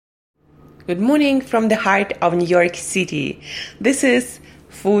Good morning from the heart of New York City. This is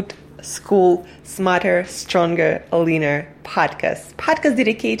Food School Smarter, Stronger, Leaner podcast. Podcast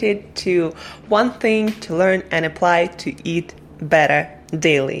dedicated to one thing to learn and apply to eat better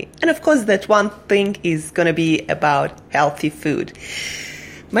daily. And of course, that one thing is going to be about healthy food.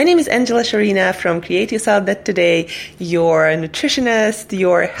 My name is Angela Sharina from Create Yourself That Today, your nutritionist,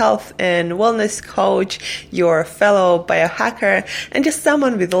 your health and wellness coach, your fellow biohacker, and just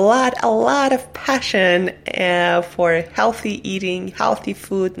someone with a lot of passion for healthy eating, healthy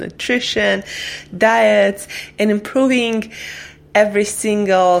food, nutrition, diets, and improving every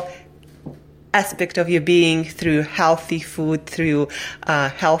single aspect of your being through healthy food, through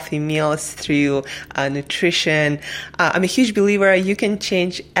healthy meals, through nutrition. I'm a huge believer you can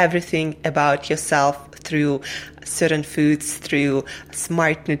change everything about yourself through certain foods, through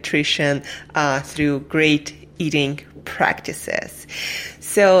smart nutrition, through great eating practices.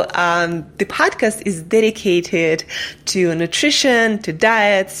 So the podcast is dedicated to nutrition, to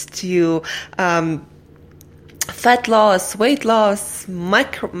diets, to fat loss, weight loss,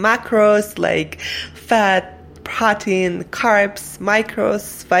 macros like fat, protein, carbs,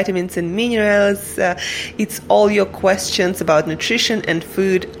 micros, vitamins and minerals. It's all your questions about nutrition and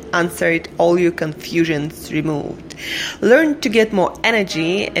food answered, all your confusions removed. Learn to get more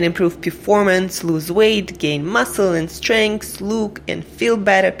energy and improve performance, lose weight, gain muscle and strength, look and feel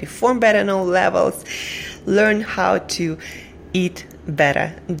better, perform better on all levels. Learn how to eat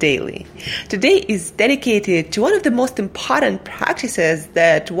better daily. Today is dedicated to one of the most important practices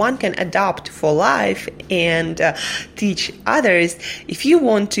that one can adopt for life and teach others if you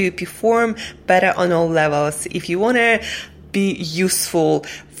want to perform better on all levels, if you want to be useful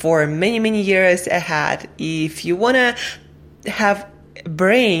for many years ahead, if you want to have a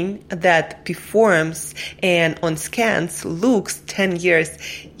brain that performs and on scans looks 10 years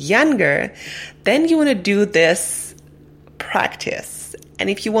younger, then you want to do this practice. And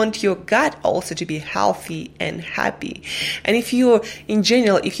if you want your gut also to be healthy and happy, and if you, in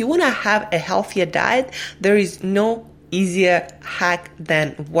general, if you want to have a healthier diet, there is no easier hack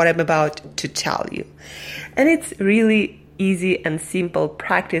than what I'm about to tell you. And it's really easy and simple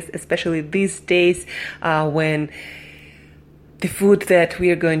practice, especially these days when the food that we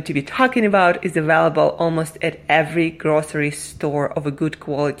are going to be talking about is available almost at every grocery store of a good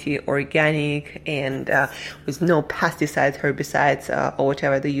quality, organic, and with no pesticides, herbicides, or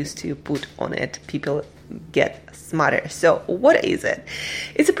whatever they used to put on it. People get smarter. So what is it?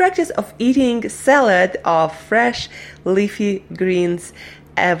 It's a practice of eating salad of fresh leafy greens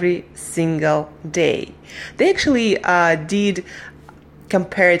every single day. They actually did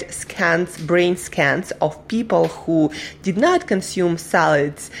compared brain scans of people who did not consume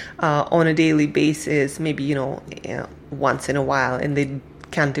salads on a daily basis, maybe, once in a while, and they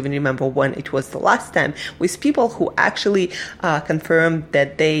can't even remember when it was the last time, with people who actually confirmed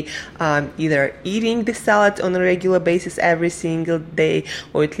that they either eating the salads on a regular basis every single day,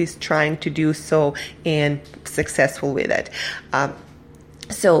 or at least trying to do so and successful with it.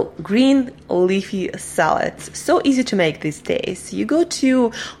 So green leafy salads, so easy to make these days. You go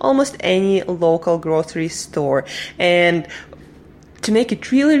to almost any local grocery store, and to make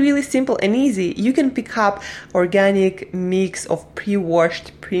it really simple and easy, you can pick up organic mix of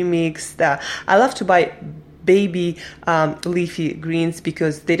pre-washed, pre-mixed. I love to buy baby leafy greens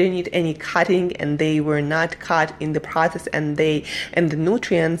because they don't need any cutting and they were not cut in the process, and the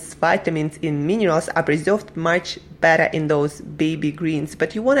nutrients, vitamins and minerals are preserved much better in those baby greens.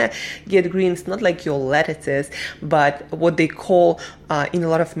 But you want to get greens not like your lettuces, but what they call in a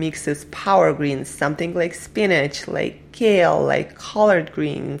lot of mixes power greens, something like spinach, like kale, like collard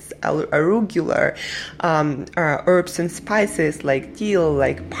greens, arugula, herbs and spices like dill,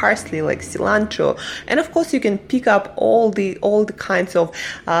 like parsley, like cilantro. And of course you can pick up all the kinds of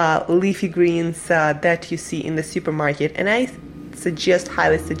leafy greens that you see in the supermarket, and I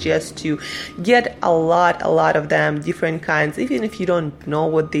highly suggest to get a lot of them, different kinds. Even if you don't know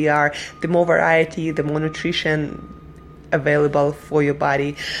what they are, the more variety, the more nutrition available for your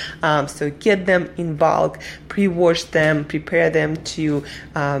body. So get them in bulk, pre-wash them, prepare them to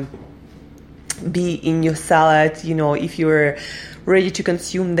be in your salad. If you're ready to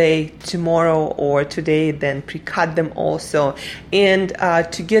consume they tomorrow or today, then pre-cut them also. And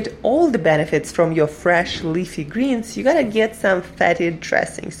to get all the benefits from your fresh leafy greens, you gotta get some fatty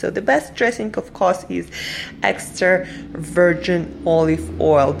dressing. So the best dressing, of course, is extra virgin olive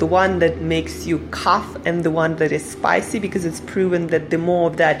oil, the one that makes you cough and the one that is spicy, because it's proven that the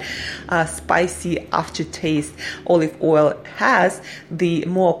more of that spicy aftertaste olive oil has, the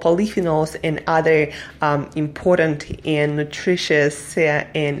more polyphenols and other important and nutritious nutritious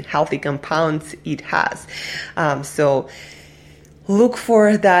and healthy compounds it has. So look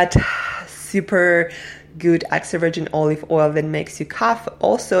for that super good extra virgin olive oil that makes you cough.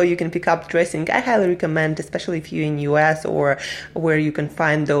 Also, you can pick up dressing. I highly recommend, especially if you're in US or where you can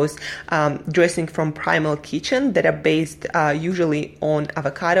find those dressing from Primal Kitchen that are based usually on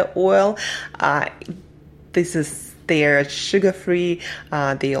avocado oil. They're sugar-free,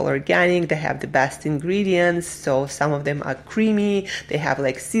 they are organic, they have the best ingredients, so some of them are creamy, they have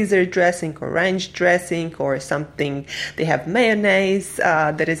like Caesar dressing or ranch dressing or something, they have mayonnaise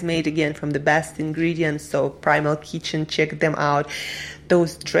that is made again from the best ingredients, so Primal Kitchen, check them out.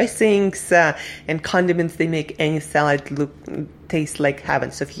 Those dressings and condiments, they make any salad taste like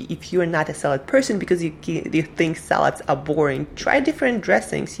heaven. So if you're not a salad person because you think salads are boring, try different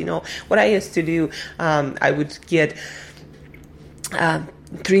dressings. You know what I used to do, I would get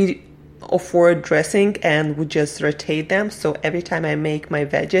 3 or 4 dressing and would just rotate them, so every time I make my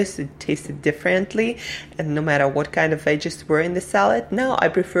veggies it tasted differently, and no matter what kind of veggies were in the salad. Now I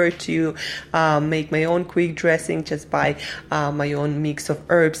prefer to make my own quick dressing, just buy my own mix of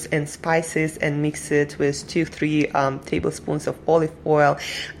herbs and spices and mix it with 2-3 tablespoons of olive oil,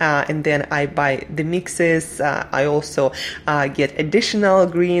 and then I buy the mixes. I also get additional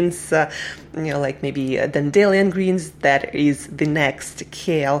greens, like maybe dandelion greens, that is the next,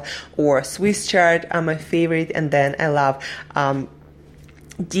 kale or Swiss chard are my favorite, and then I love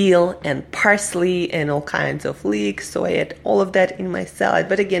dill and parsley and all kinds of leeks, so I add all of that in my salad.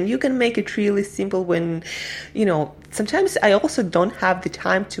 But again, you can make it really simple when, sometimes I also don't have the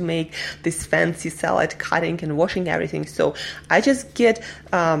time to make this fancy salad, cutting and washing everything, so I just get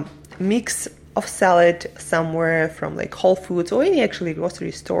mix of salad somewhere from like Whole Foods or any actually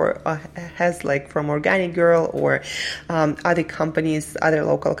grocery store has, like from Organic Girl or other companies, other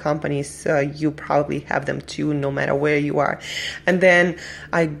local companies. You probably have them too, no matter where you are. And then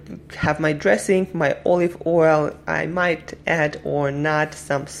I have my dressing, my olive oil. I might add or not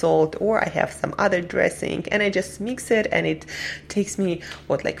some salt, or I have some other dressing, and I just mix it, and it takes me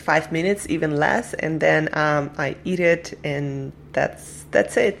like 5 minutes, even less, and then I eat it, and that's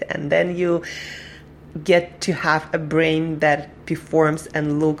it. And then you get to have a brain that performs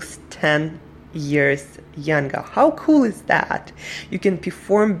and looks 10 years younger. How cool is that? You can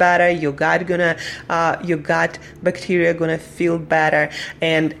perform better, your gut bacteria gonna feel better,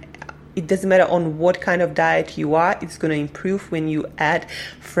 and it doesn't matter on what kind of diet you are, it's going to improve when you add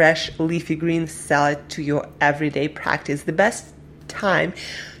fresh leafy green salad to your everyday practice. The best time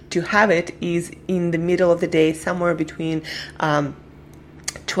to have it is in the middle of the day, somewhere between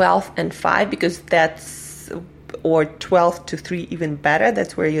 12 and 5, because or 12 to 3 even better.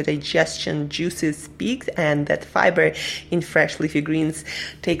 That's where your digestion juices peak, and that fiber in fresh leafy greens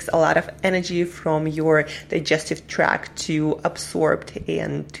takes a lot of energy from your digestive tract to absorb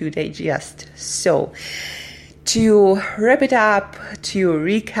and to digest. So to wrap it up, to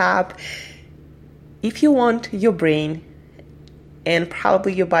recap, if you want your brain and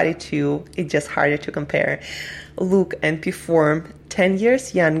probably your body too, it's just harder to compare, look and perform 10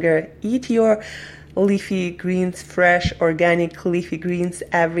 years younger, eat your leafy greens, fresh organic leafy greens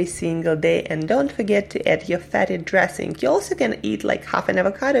every single day, and don't forget to add your fatty dressing. You also can eat like half an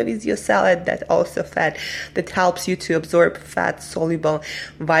avocado with your salad, that's also fat, that helps you to absorb fat soluble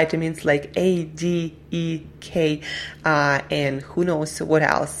vitamins like A, D, E, K, and who knows what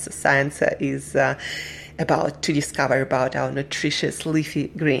else science is about to discover about our nutritious leafy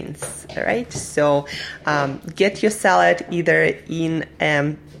greens. All right, so get your salad either in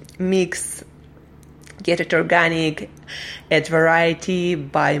a mix, get it organic, add variety,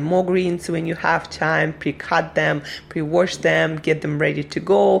 buy more greens when you have time, pre-cut them, pre-wash them, get them ready to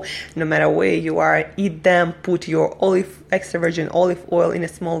go. No matter where you are, eat them, put your extra virgin olive oil in a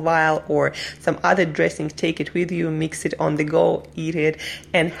small vial or some other dressing, take it with you, mix it on the go, eat it,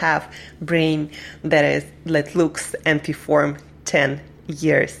 and have brain that looks and perform 10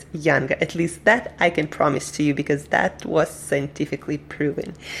 years younger. At least that I can promise to you, because that was scientifically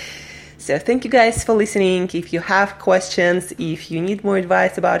proven. So thank you guys for listening. If you have questions, if you need more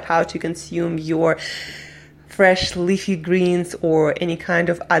advice about how to consume your fresh leafy greens or any kind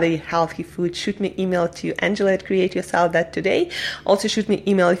of other healthy food, shoot me email to Angela@createyoursalad.today. Also shoot me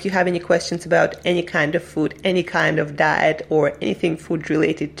email if you have any questions about any kind of food, any kind of diet, or anything food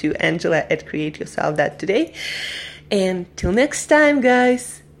related to Angela@createyoursalad.today. And till next time,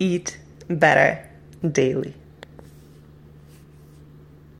 guys, eat better daily.